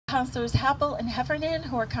Councillors Happel and Heffernan,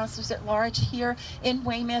 who are councillors at large here in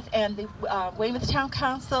Weymouth, and the Weymouth Town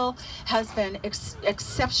Council has been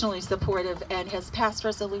exceptionally supportive and has passed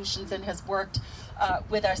resolutions and has worked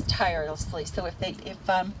with us tirelessly. So if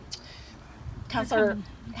Councillor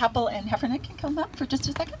Happel and Heffernan can come up for just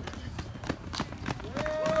a second.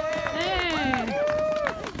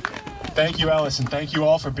 Thank you, Alice, and thank you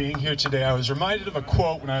all for being here today. I was reminded of a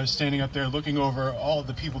quote when I was standing up there looking over all of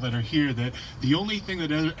the people that are here, that the only thing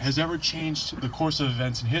that has ever changed the course of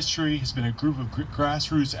events in history has been a group of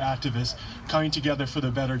grassroots activists coming together for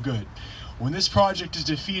the better good. When this project is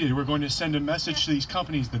defeated, we're going to send a message to these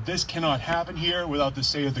companies that this cannot happen here without the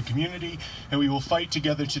say of the community, and we will fight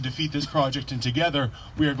together to defeat this project, and together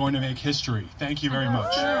we are going to make history. Thank you very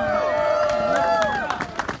much.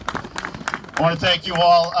 I want to thank you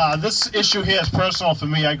all. This issue here is personal for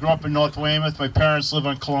me. I grew up in North Weymouth. My parents live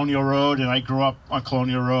on Colonial Road, and I grew up on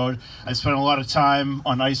Colonial Road. I spent a lot of time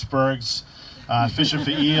on icebergs, fishing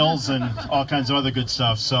for eels, and all kinds of other good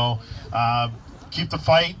stuff. So keep the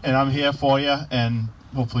fight, and I'm here for you, and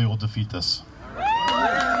hopefully we'll defeat this.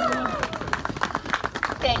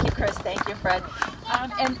 Thank you, Chris. Thank you, Fred.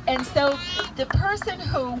 And so the person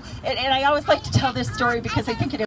who, and I always like to tell this story because I think it